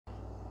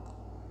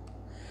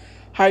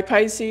Hi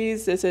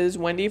Pisces, this is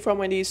Wendy from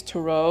Wendys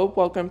Tarot.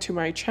 Welcome to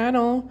my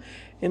channel.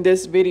 In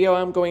this video,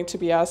 I'm going to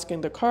be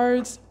asking the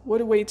cards what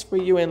awaits for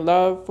you in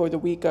love for the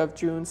week of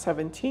June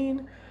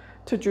 17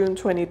 to June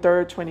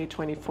 23rd,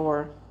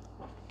 2024.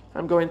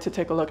 I'm going to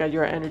take a look at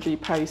your energy,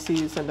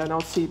 Pisces, and then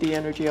I'll see the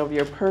energy of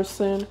your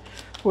person,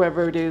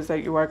 whoever it is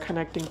that you are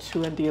connecting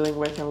to and dealing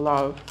with in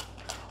love.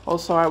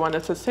 Also, I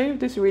wanted to say if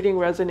this reading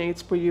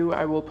resonates for you,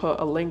 I will put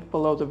a link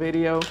below the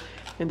video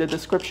in the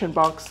description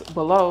box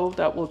below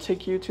that will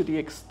take you to the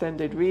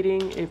extended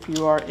reading if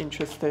you are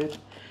interested.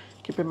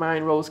 Keep in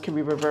mind, roles can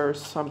be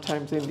reversed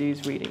sometimes in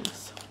these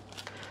readings.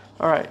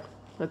 All right,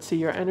 let's see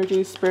your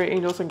energy. Spirit,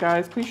 angels, and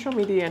guides, please show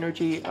me the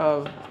energy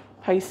of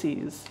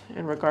Pisces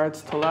in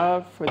regards to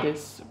love for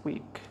this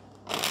week.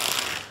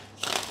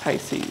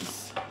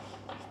 Pisces.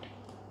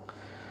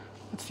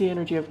 What's the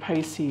energy of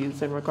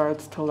Pisces in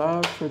regards to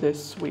love for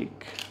this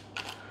week?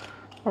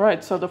 All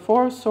right, so the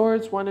Four of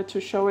Swords wanted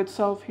to show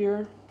itself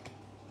here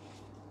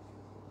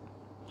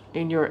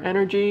in your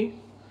energy.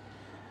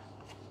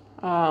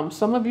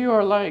 Some of you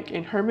are like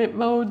in hermit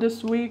mode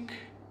this week.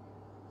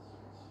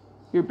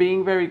 You're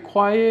being very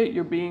quiet.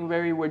 You're being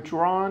very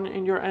withdrawn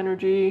in your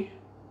energy.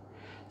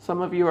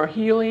 Some of you are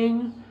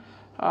healing.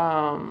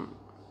 Some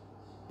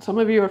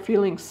of you are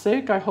feeling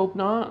sick. I hope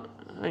not.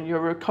 And you're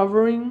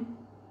recovering.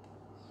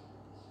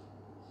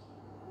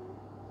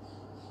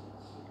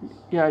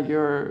 Yeah,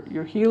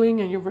 you're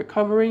healing and you're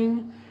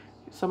recovering.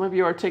 Some of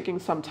you are taking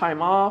some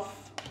time off.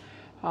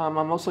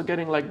 I'm also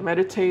getting like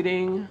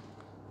meditating,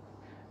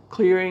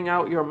 clearing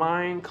out your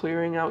mind,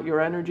 clearing out your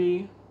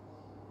energy,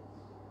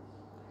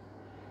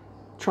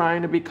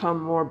 trying to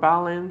become more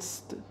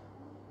balanced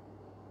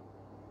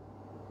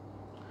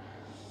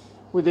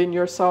within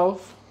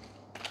yourself.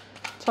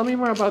 Tell me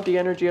more about the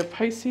energy of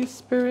Pisces,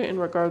 Spirit, in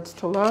regards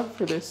to love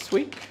for this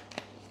week.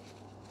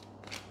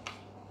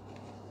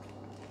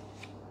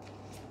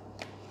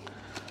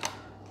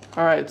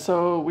 All right,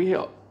 so we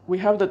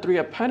have the Three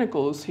of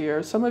Pentacles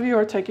here. Some of you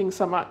are taking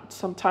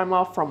some time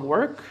off from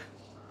work,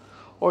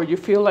 or you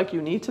feel like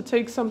you need to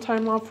take some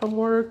time off from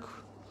work,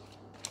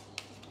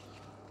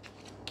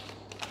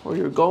 or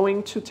you're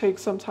going to take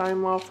some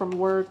time off from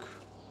work.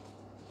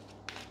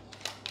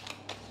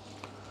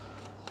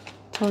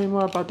 Tell me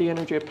more about the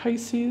energy of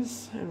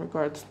Pisces in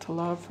regards to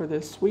love for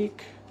this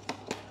week.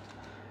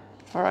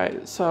 All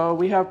right, so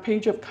we have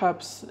Page of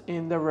Cups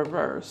in the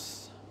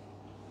reverse.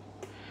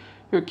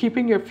 You're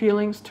keeping your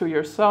feelings to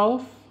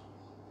yourself.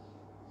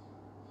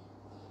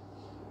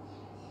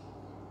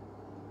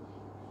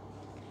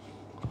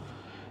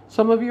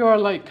 Some of you are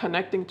like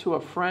connecting to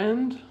a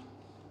friend,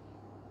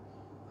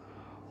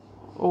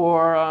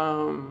 or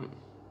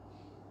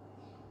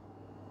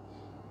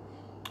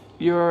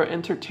you're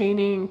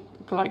entertaining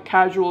like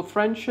casual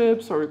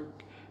friendships or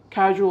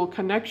casual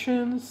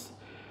connections.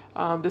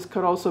 This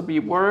could also be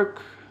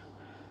work.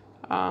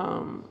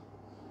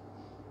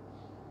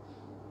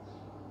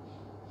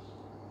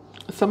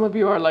 Some of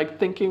you are like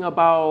thinking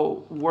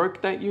about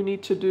work that you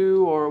need to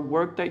do or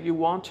work that you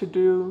want to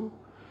do.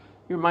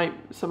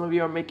 Some of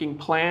you are making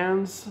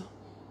plans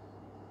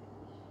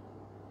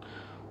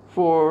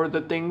for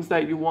the things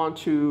that you want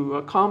to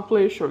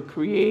accomplish or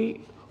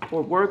create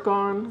or work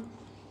on.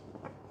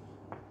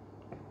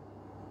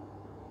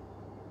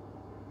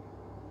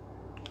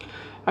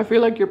 I feel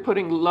like you're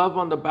putting love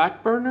on the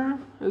back burner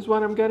is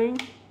what I'm getting.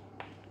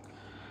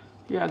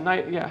 Yeah,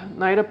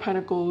 Knight of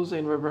Pentacles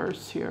in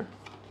reverse here.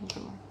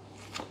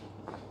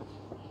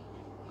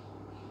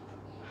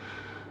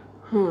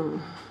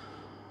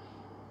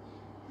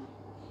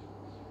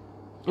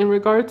 In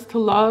regards to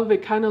love,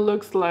 it kind of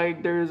looks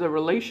like there's a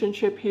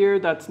relationship here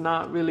that's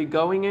not really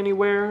going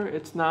anywhere.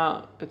 It's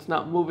not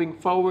moving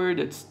forward.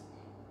 It's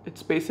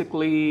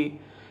basically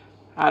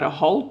at a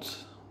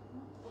halt,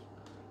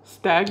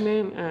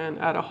 stagnant and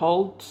at a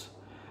halt.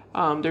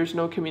 There's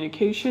no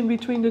communication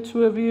between the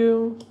two of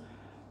you,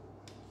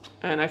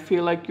 and I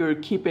feel like you're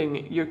keeping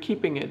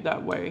it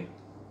that way.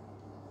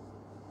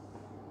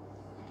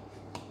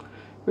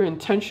 You're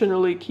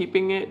intentionally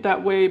keeping it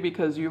that way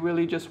because you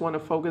really just want to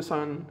focus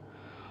on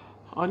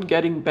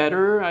getting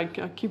better. I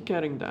keep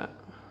getting that.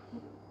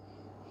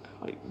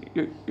 Like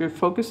you're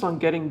focused on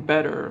getting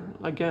better.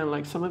 Again,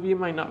 like some of you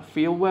might not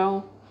feel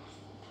well,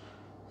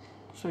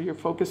 so you're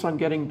focused on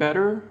getting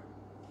better.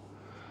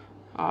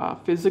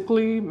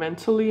 Physically,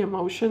 mentally,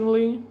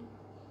 emotionally.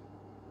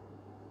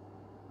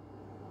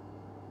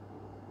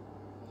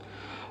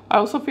 I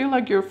also feel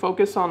like you're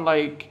focused on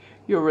like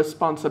your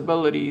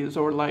responsibilities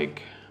or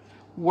like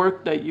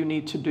work that you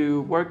need to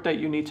do, work that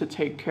you need to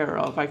take care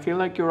of. I feel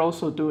like you're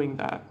also doing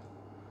that.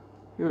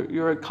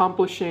 You're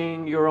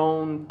accomplishing your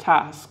own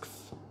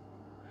tasks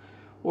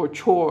or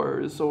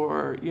chores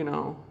or, you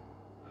know,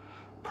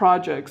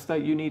 projects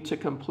that you need to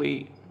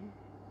complete.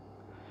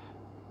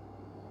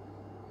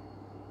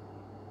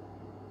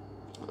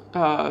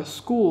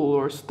 School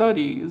or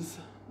studies.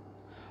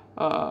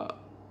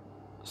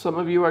 Some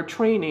of you are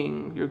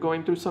training. You're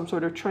going through some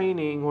sort of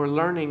training or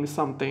learning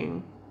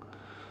something.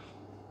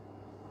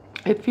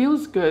 It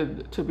feels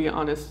good, to be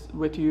honest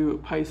with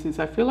you, Pisces.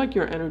 I feel like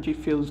your energy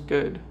feels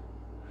good.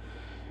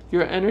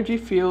 Your energy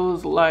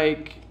feels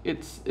like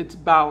it's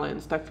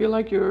balanced. I feel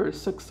like you're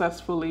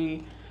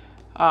successfully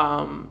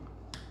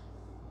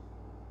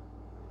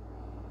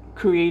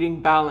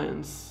creating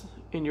balance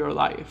in your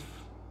life,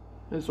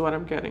 is what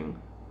I'm getting.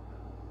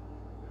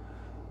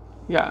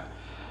 Yeah.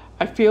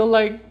 I feel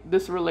like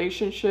this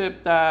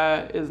relationship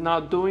that is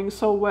not doing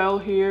so well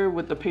here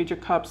with the Page of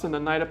Cups and the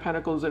Knight of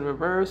Pentacles in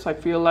reverse, I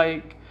feel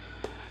like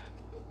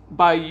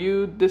by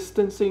you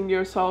distancing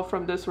yourself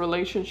from this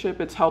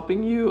relationship, it's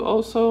helping you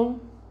also.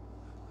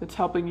 It's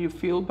helping you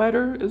feel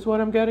better, is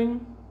what I'm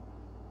getting.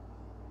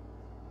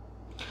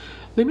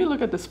 Let me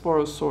look at this Four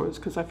of Swords,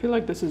 because I feel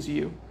like this is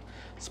you.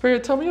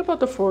 Spirit, tell me about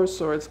the Four of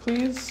Swords,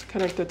 please,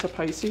 connected to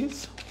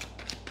Pisces.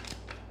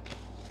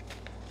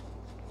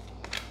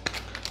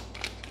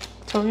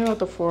 Tell me about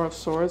the Four of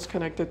Swords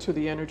connected to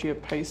the energy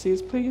of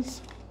Pisces,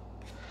 please.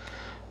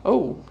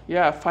 Oh,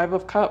 yeah, Five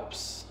of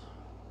Cups.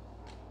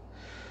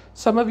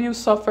 Some of you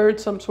suffered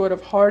some sort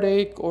of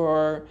heartache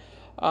or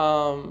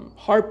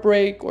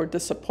heartbreak or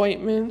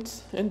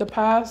disappointment in the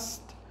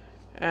past.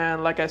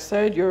 And like I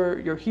said,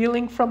 you're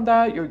healing from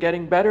that. You're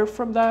getting better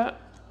from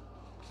that.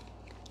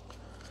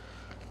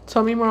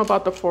 Tell me more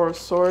about the Four of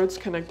Swords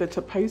connected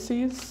to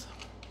Pisces.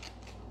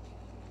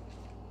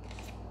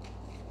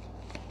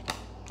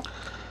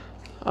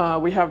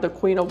 We have the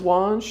Queen of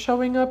Wands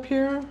showing up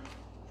here.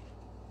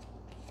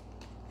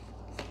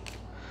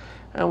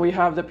 And we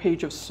have the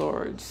Page of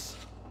Swords.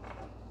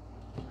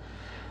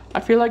 I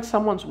feel like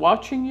someone's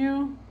watching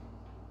you.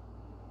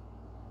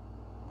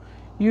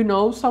 You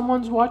know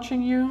someone's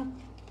watching you.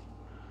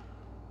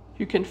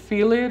 You can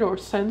feel it or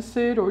sense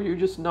it, or you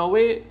just know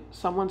it.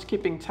 Someone's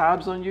keeping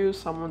tabs on you.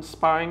 Someone's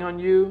spying on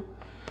you.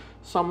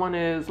 Someone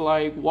is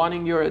like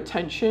wanting your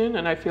attention,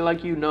 and I feel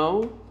like you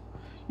know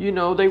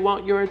they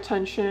want your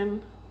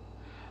attention,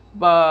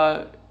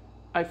 but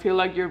I feel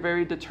like you're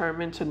very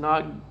determined to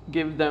not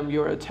give them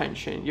your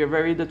attention. You're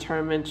very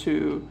determined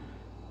to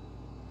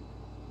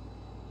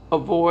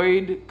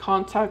avoid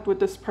contact with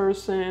this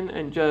person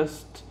and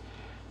just,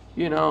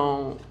 you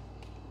know,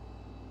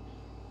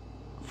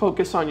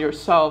 focus on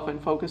yourself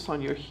and focus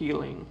on your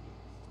healing,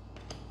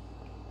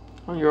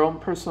 on your own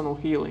personal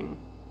healing.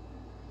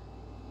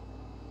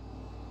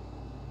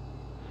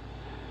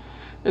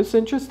 It's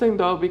interesting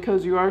though,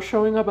 because you are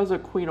showing up as a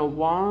Queen of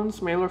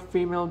Wands, male or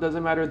female,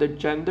 doesn't matter the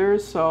gender.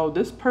 So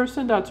this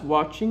person that's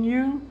watching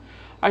you,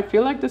 I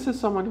feel like this is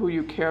someone who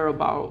you care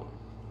about.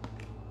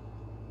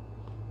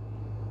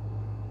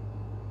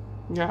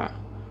 Yeah,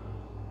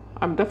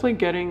 I'm definitely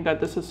getting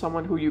that this is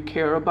someone who you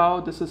care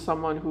about. This is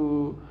someone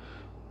who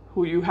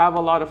you have a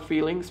lot of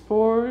feelings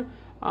for.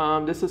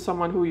 This is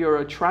someone who you're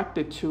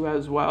attracted to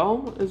as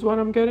well, is what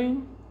I'm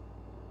getting.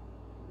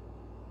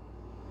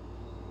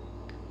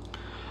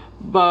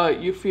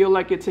 But you feel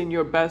like it's in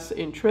your best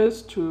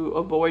interest to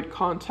avoid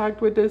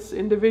contact with this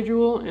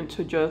individual and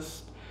to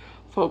just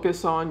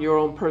focus on your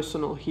own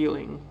personal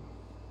healing.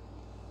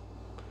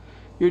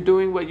 You're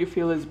doing what you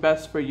feel is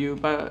best for you,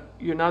 but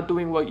you're not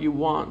doing what you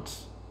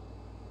want.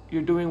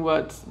 You're doing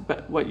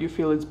what you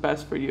feel is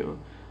best for you.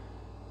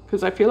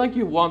 Because I feel like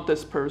you want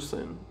this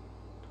person.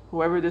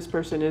 Whoever this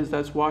person is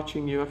that's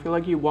watching you, I feel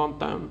like you want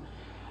them.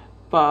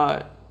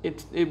 But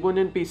it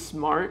wouldn't be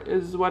smart,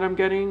 is what I'm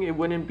getting. It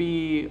wouldn't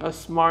be a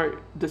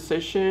smart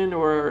decision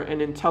or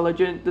an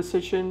intelligent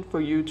decision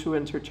for you to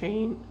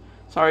entertain.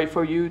 Sorry,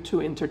 for you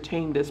to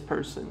entertain this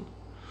person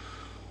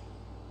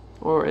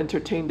or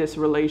entertain this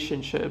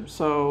relationship.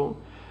 So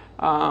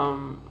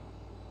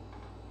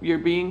you're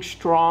being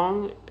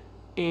strong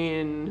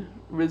in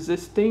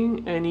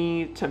resisting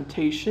any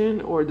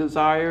temptation or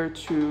desire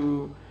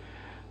to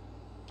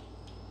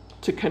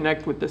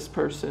connect with this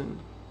person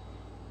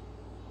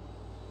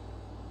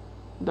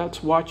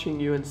that's watching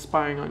you and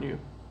spying on you.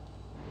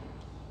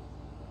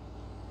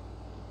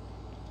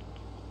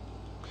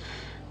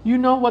 You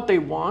know what they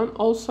want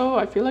also.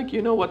 I feel like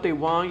you know what they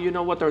want. You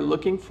know what they're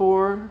looking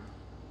for.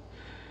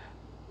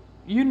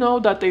 You know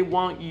that they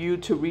want you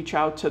to reach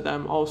out to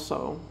them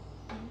also.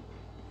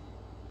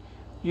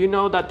 You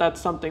know that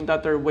that's something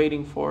that they're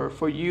waiting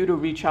for you to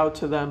reach out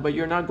to them, but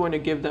you're not going to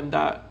give them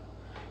that.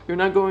 You're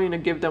not going to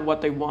give them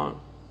what they want.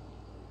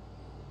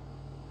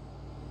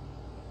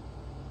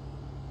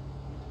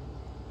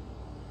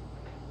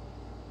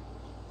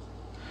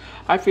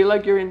 I feel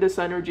like you're in this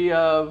energy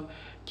of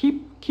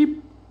keep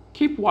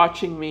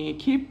watching me,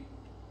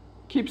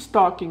 keep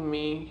stalking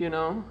me, you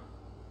know.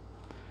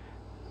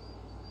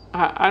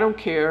 I don't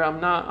care.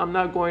 I'm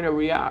not going to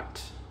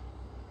react.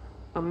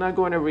 I'm not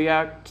going to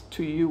react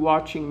to you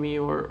watching me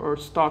or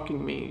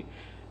stalking me.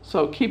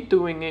 So keep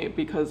doing it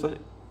because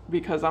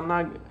I'm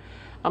not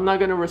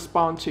going to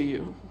respond to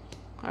you.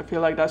 I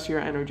feel like that's your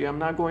energy. I'm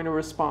not going to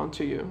respond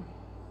to you.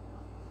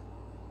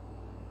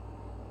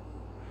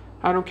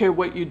 I don't care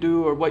what you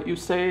do or what you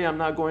say. I'm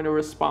not going to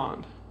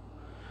respond.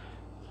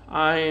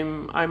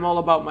 I'm all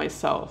about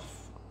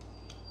myself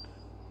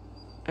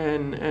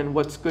and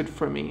what's good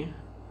for me.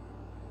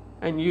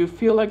 And you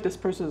feel like this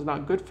person is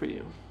not good for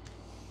you.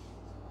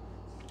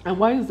 And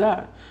why is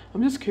that?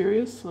 I'm just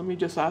curious. Let me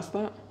just ask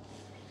that.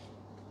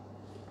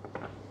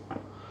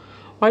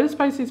 Why does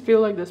Pisces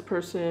feel like this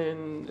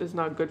person is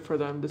not good for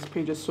them? This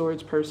Page of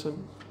Swords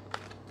person.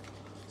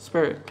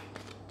 Spirit.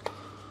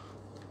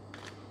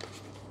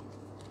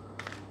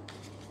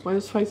 Why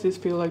does Pisces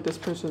feel like this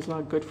person is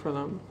not good for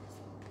them?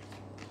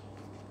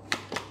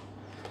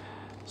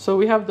 So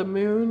we have the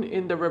moon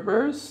in the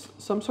reverse.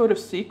 Some sort of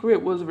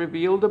secret was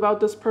revealed about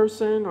this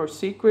person, or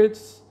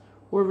secrets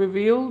were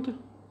revealed.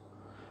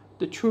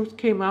 The truth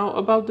came out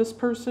about this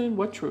person.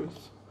 What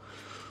truth?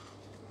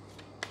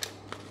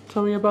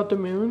 Tell me about the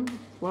moon.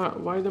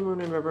 Why the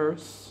moon in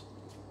reverse?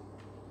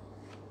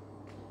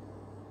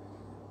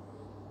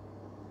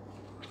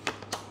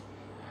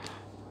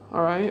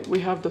 All right,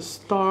 we have the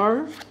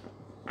star.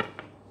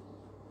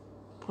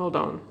 Hold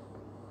on.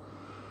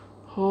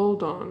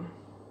 Hold on.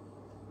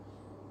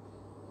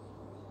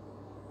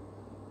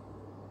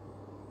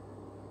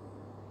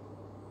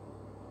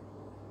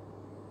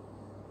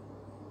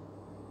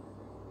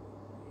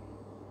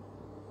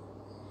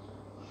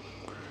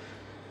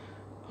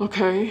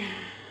 Okay.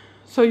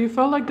 So you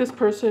felt like this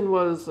person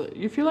was,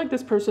 you feel like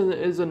this person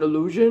is an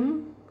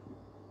illusion?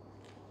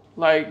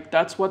 Like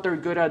that's what they're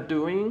good at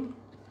doing?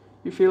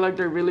 You feel like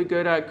they're really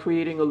good at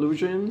creating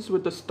illusions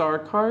with the star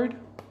card?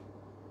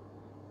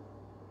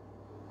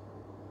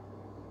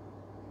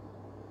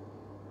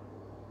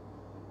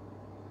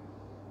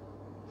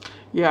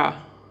 Yeah.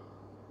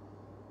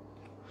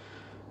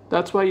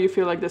 That's why you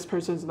feel like this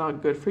person's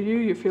not good for you.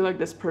 You feel like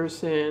this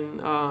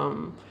person,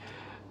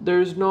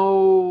 there's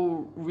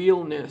no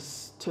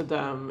realness to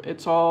them.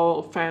 It's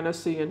all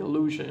fantasy and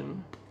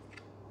illusion.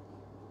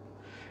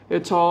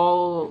 It's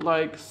all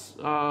like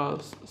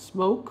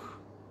smoke.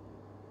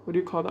 What do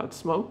you call that?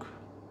 Smoke?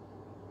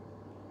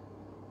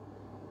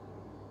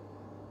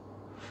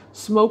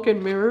 Smoke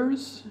and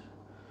mirrors.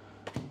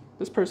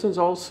 This person's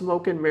all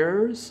smoke and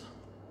mirrors.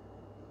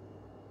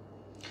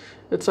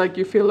 It's like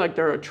you feel like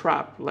they're a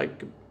trap.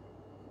 Like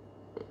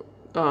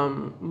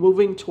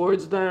moving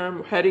towards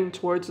them, heading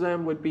towards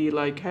them would be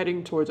like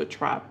heading towards a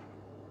trap.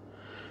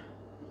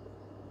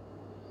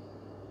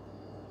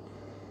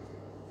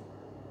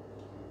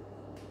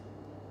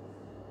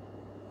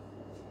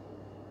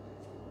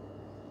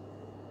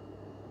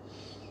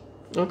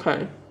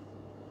 Okay.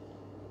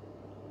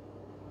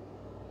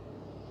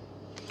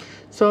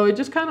 So it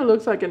just kind of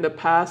looks like in the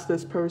past,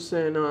 this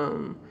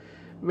person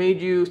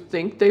made you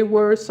think they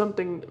were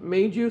something,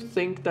 made you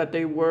think that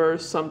they were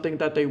something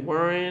that they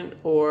weren't,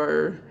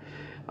 or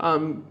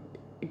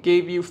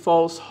gave you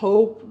false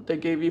hope. They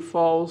gave you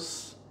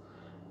false,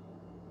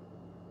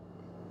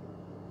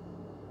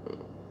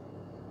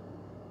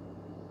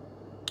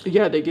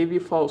 yeah, they gave you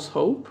false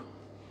hope.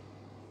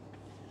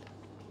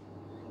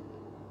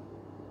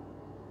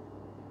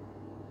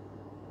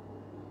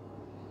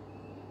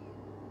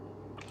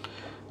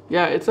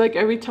 Yeah, it's like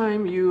every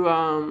time you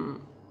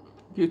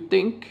you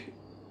think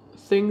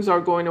things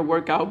are going to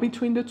work out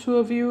between the two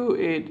of you,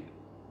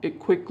 it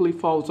quickly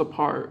falls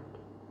apart.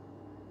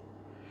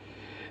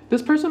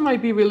 This person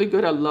might be really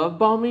good at love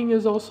bombing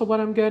is also what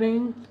I'm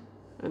getting.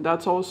 And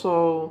that's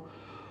also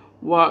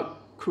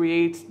what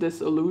creates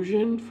this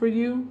illusion for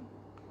you,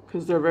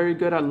 because they're very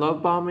good at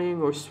love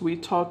bombing or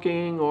sweet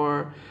talking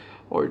or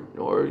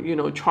you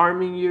know,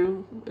 charming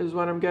you is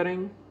what I'm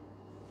getting.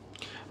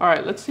 All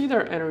right, let's see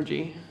their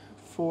energy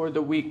for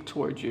the week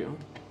towards you.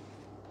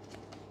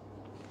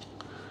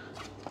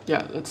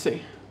 Yeah, let's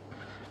see.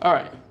 All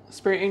right,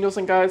 spirit angels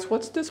and guides,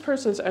 what's this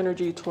person's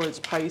energy towards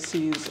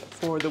Pisces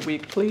for the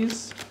week,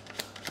 please?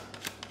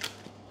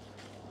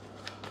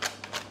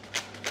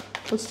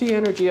 What's the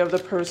energy of the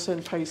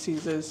person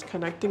Pisces is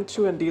connecting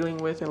to and dealing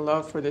with in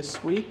love for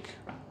this week?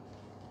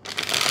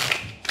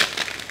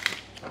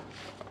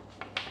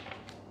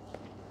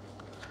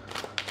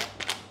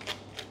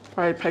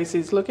 All right,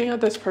 Pisces, looking at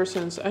this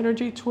person's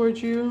energy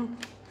towards you.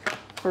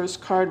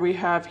 First card we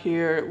have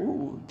here,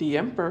 ooh, the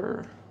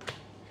Emperor.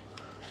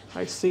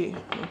 I see,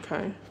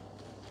 okay.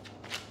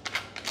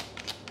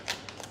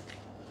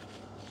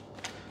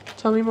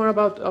 Tell me more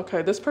about,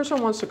 okay, this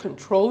person wants to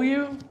control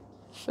you,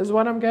 is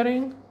what I'm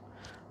getting.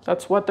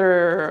 That's what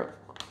they're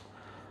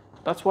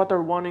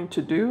wanting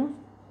to do.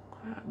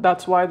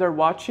 That's why they're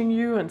watching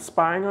you and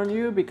spying on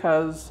you,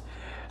 because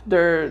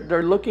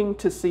they're looking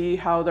to see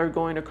how they're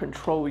going to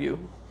control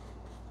you.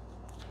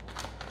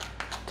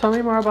 Tell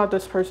me more about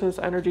this person's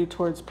energy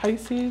towards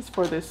Pisces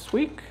for this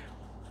week.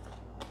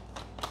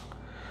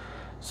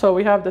 So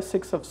we have the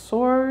Six of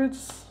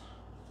Swords.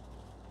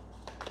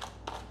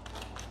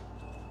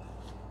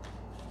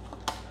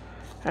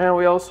 And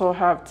we also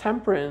have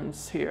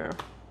Temperance here.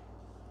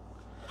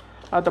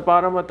 At the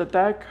bottom of the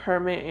deck,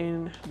 Hermit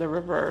in the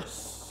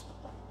reverse.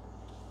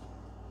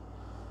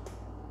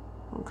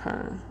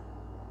 Okay.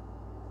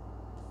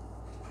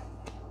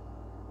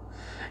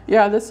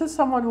 Yeah, this is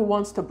someone who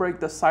wants to break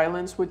the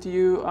silence with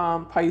you,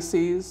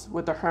 Pisces,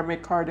 with the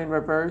Hermit card in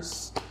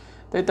reverse.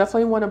 They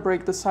definitely want to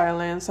break the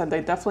silence, and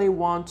they definitely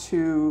want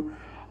to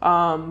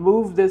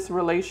move this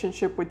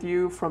relationship with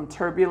you from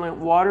turbulent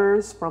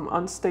waters, from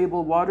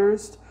unstable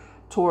waters,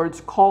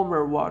 towards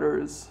calmer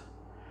waters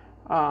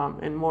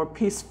and more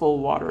peaceful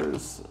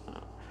waters.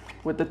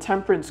 With the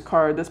Temperance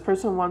card, this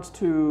person wants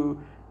to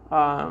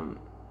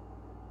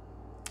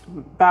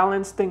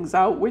balance things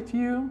out with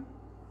you.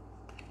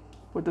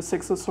 With the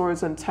Six of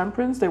Swords and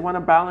Temperance, they want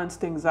to balance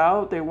things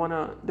out. They want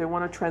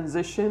to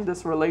transition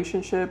this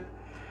relationship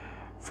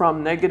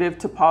from negative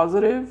to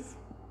positive.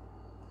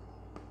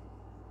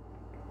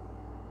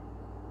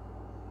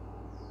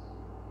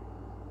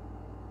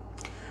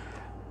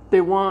 They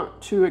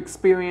want to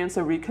experience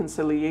a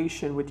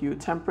reconciliation with you.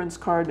 Temperance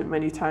card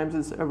many times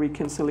is a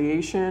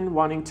reconciliation,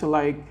 wanting to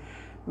like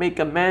make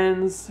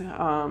amends,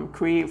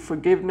 create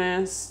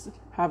forgiveness,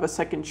 have a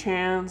second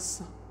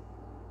chance.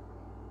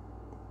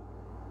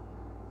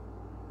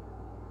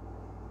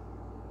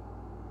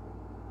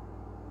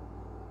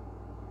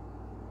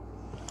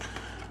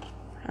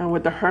 And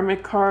with the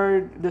Hermit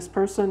card, this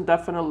person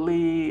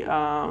definitely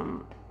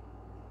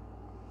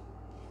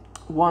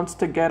wants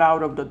to get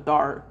out of the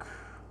dark.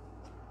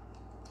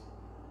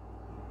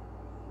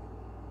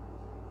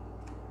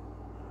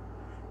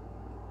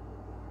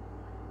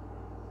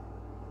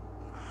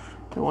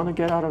 They want to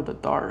get out of the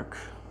dark.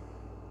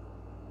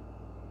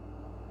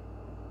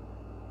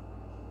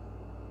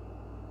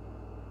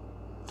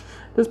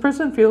 This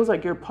person feels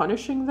like you're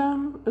punishing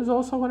them, is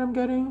also what I'm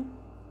getting.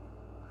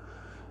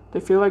 They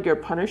feel like you're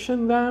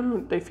punishing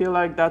them. They feel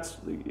like that's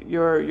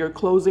you're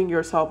closing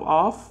yourself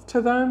off to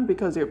them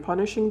because you're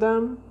punishing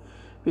them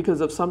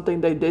because of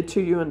something they did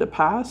to you in the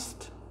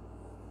past.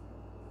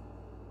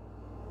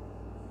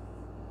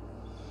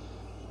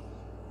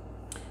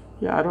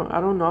 Yeah, I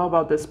don't know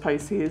about this,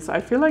 Pisces.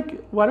 I feel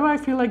like, why do I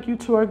feel like you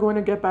two are going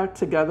to get back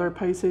together,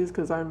 Pisces?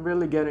 Because I'm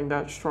really getting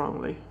that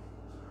strongly.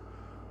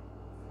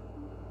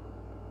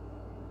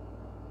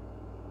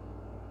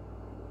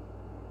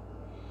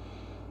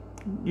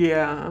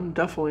 Yeah, I'm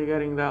definitely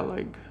getting that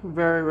like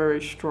very, very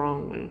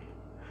strongly.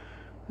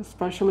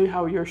 Especially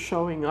how you're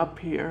showing up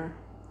here.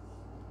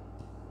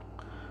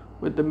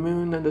 With the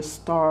Moon and the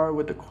Star,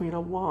 with the Queen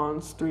of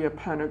Wands, Three of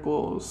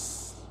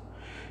Pentacles.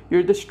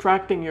 You're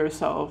distracting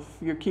yourself.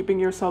 You're keeping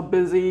yourself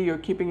busy. You're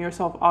keeping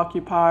yourself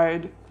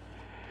occupied.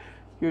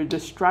 You're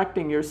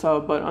distracting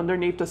yourself. But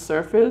underneath the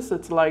surface,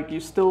 it's like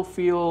you still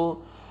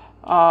feel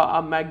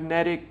a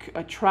magnetic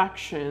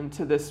attraction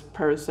to this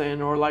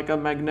person, or like a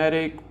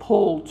magnetic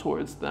pull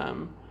towards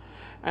them.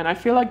 And I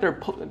feel like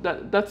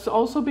that's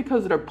also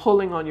because they're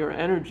pulling on your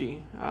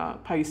energy,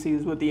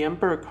 Pisces, with the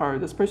Emperor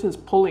card. This person's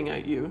pulling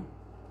at you.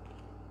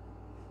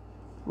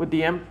 With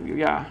the Emperor,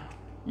 yeah.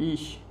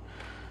 Yeesh.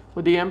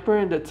 With the Emperor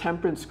and the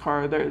Temperance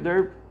card,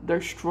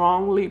 they're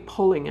strongly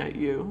pulling at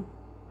you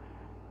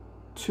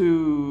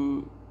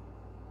to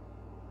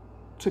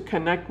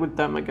connect with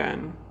them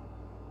again.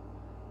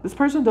 This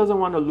person doesn't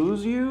want to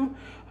lose you.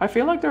 I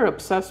feel like they're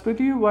obsessed with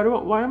you.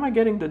 Why am I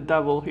getting the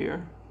Devil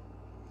here?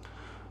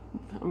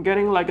 I'm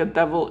getting like a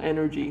devil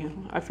energy.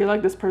 I feel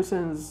like this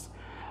person's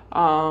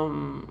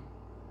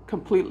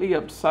completely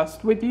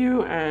obsessed with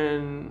you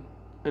and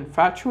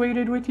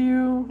infatuated with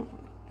you.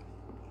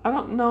 I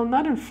don't know,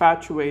 not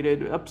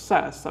infatuated,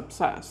 obsessed.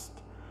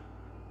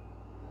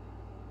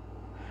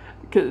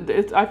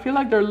 I feel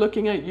like they're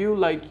looking at you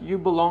like you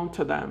belong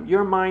to them.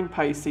 You're mine,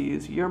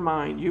 Pisces. You're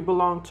mine. You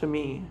belong to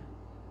me.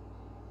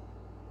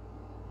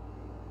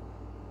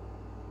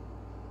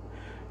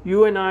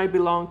 You and I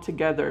belong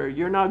together.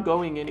 You're not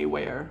going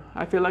anywhere.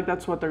 I feel like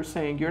that's what they're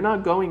saying. You're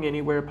not going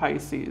anywhere,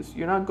 Pisces.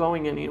 You're not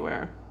going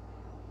anywhere.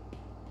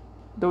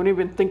 Don't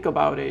even think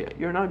about it.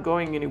 You're not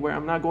going anywhere.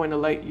 I'm not going to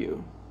let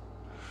you.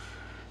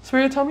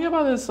 Spirit, tell me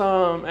about this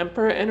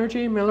Emperor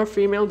energy, male or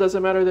female,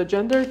 doesn't matter the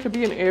gender. It could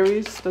be an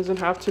Aries, doesn't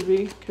have to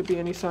be, could be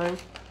any sign.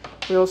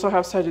 We also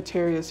have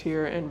Sagittarius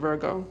here and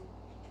Virgo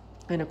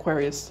and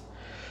Aquarius.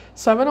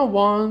 Seven of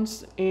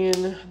Wands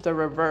in the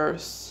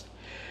reverse.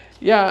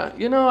 Yeah,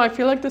 you know, I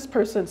feel like this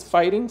person's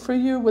fighting for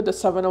you with the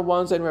Seven of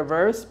Wands in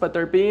reverse, but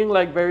they're being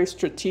like very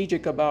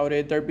strategic about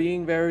it. They're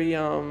being very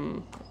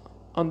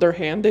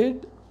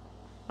underhanded.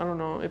 I don't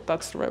know if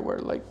that's the right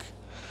word, like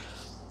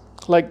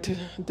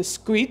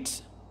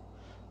discreet,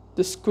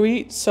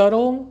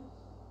 subtle,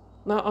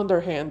 not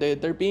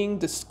underhanded. They're being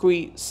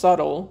discreet,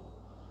 subtle,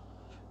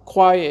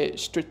 quiet,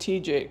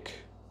 strategic.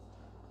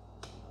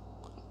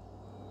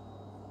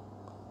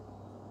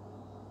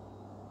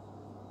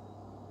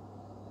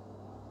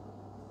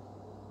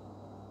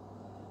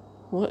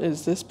 What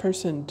is this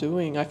person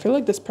doing? I feel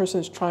like this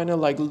person's trying to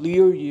like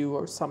lure you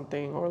or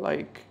something, or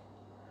like,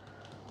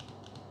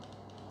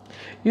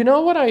 you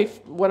know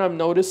what I'm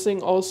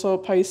noticing also,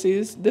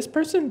 Pisces? This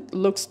person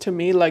looks to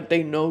me like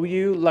they know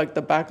you like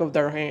the back of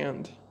their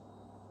hand.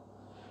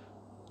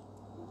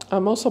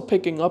 I'm also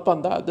picking up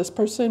on that. This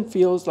person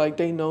feels like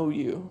they know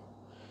you.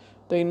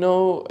 They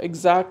know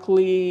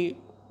exactly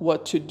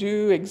what to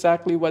do,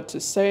 exactly what to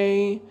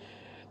say.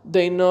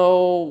 They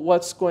know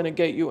what's going to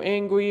get you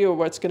angry or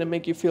what's going to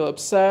make you feel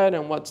upset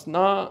and what's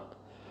not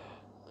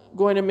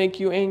going to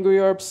make you angry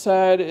or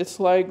upset. It's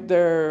like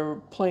they're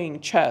playing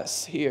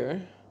chess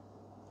here.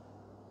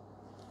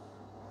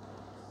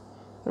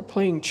 They're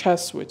playing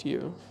chess with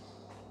you.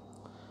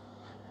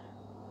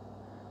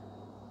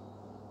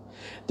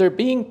 They're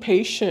being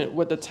patient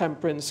with the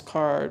Temperance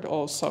card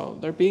also.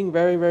 They're being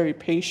very, very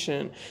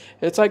patient.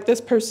 It's like this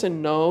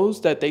person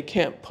knows that they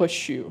can't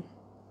push you.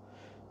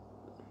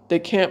 They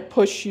can't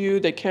push you.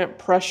 They can't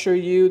pressure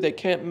you. They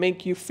can't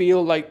make you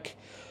feel like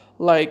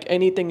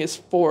anything is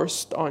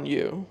forced on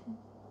you.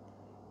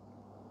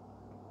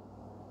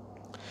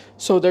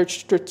 So they're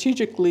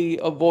strategically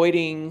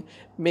avoiding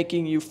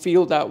making you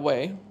feel that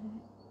way.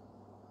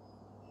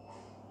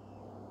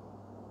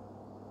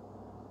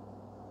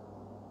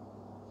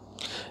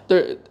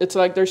 It's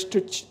like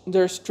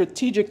they're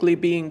strategically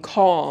being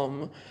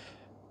calm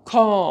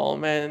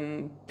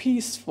and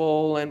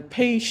peaceful and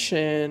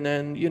patient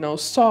and, you know,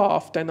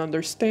 soft and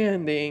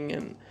understanding.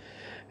 And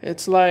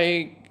it's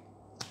like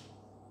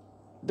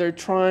they're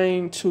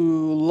trying to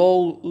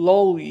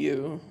lull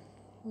you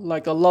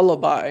like a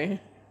lullaby,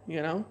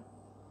 you know?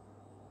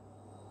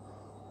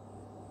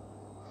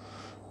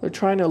 They're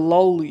trying to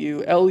lull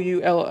you,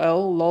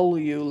 L-U-L-L, lull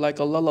you like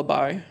a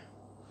lullaby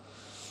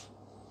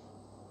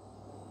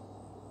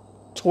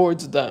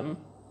towards them.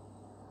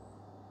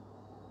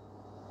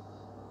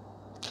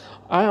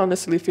 I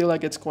honestly feel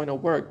like it's going to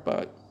work,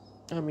 but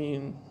I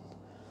mean,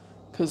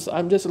 because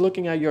I'm just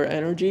looking at your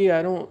energy,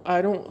 I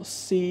don't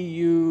see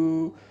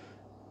you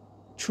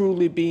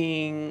truly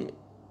being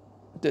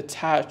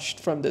detached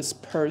from this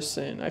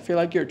person. I feel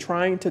like you're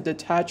trying to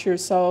detach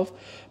yourself,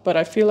 but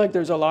I feel like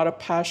there's a lot of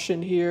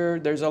passion here.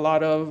 There's a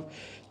lot of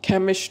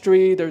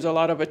chemistry. There's a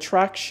lot of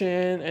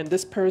attraction, and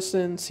this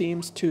person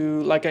seems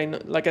to, like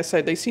I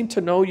said, they seem to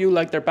know you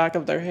like their back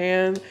of their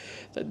hand.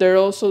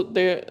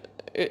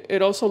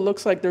 It also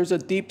looks like there's a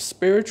deep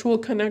spiritual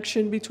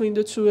connection between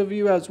the two of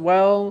you as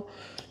well.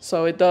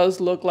 So it does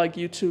look like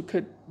you two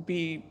could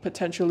be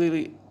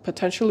potentially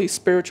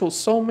spiritual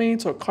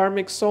soulmates or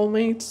karmic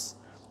soulmates,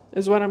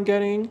 is what I'm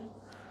getting.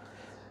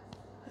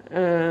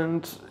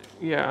 And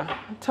yeah,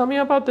 tell me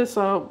about this.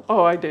 Oh,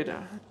 I did.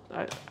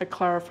 I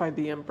clarified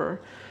the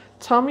Emperor.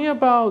 Tell me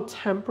about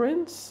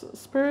Temperance,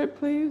 Spirit,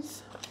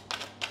 please.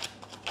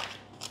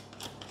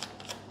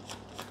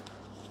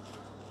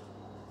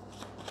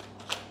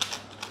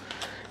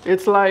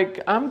 It's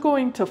like, I'm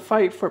going to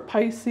fight for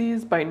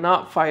Pisces by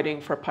not fighting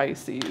for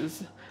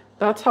Pisces.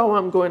 That's how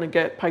I'm going to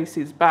get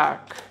Pisces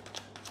back.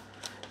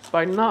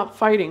 By not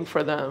fighting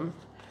for them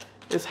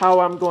is how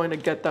I'm going to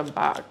get them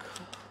back.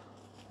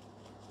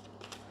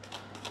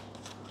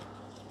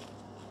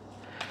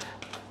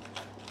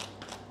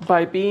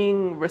 By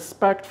being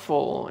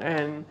respectful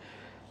and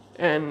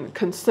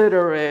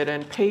considerate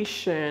and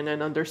patient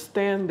and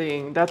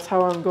understanding, that's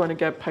how I'm going to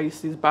get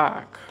Pisces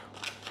back.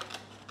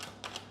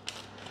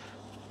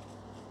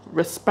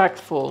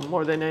 Respectful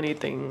more than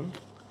anything.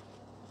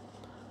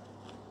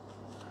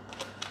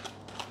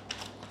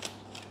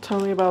 Tell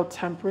me about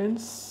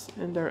Temperance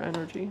and their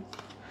energy.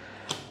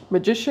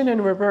 Magician in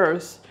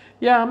reverse.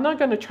 Yeah, I'm not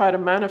going to try to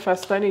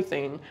manifest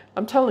anything.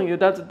 I'm telling you,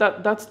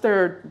 that's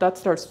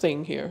their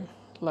thing here.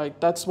 Like,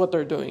 that's what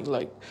they're doing.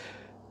 Like,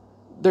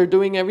 they're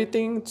doing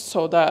everything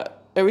so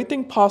that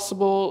everything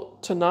possible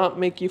to not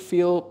make you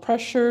feel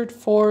pressured,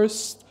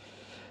 forced,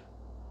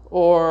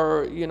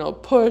 or, you know,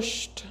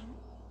 pushed.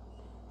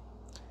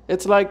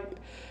 It's like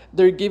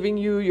they're giving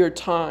you your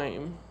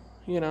time,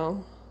 you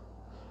know,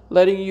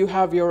 letting you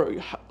have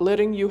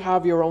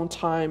your own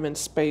time and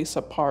space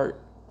apart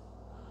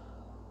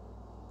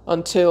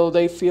until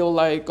they feel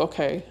like,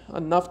 okay,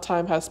 enough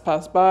time has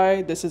passed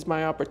by. This is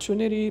my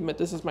opportunity.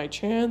 This is my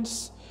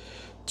chance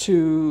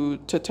to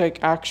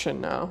take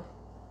action now.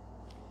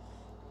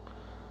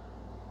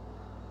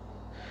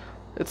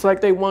 It's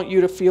like they want you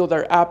to feel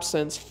their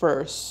absence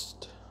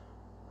first.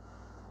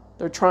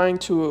 They're trying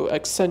to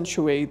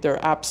accentuate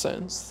their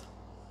absence,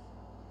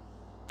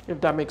 if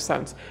that makes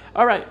sense.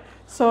 All right,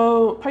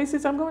 so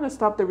Pisces, I'm going to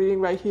stop the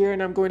reading right here,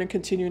 and I'm going to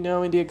continue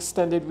now in the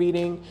extended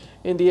reading.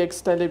 In the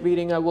extended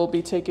reading, I will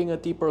be taking a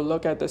deeper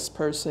look at this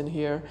person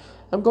here.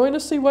 I'm going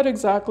to see what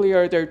exactly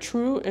are their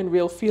true and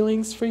real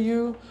feelings for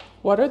you.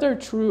 What are their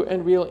true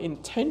and real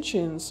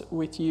intentions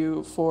with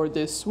you for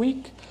this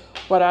week?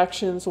 What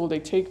actions will they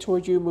take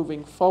toward you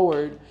moving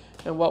forward?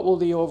 And what will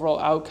the overall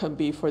outcome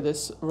be for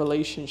this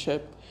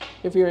relationship?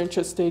 If you're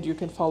interested, you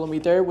can follow me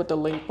there with the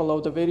link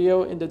below the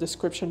video in the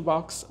description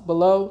box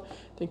below.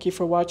 Thank you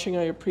for watching.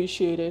 I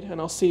appreciate it, and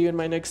I'll see you in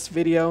my next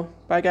video.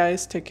 Bye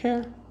guys, take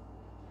care.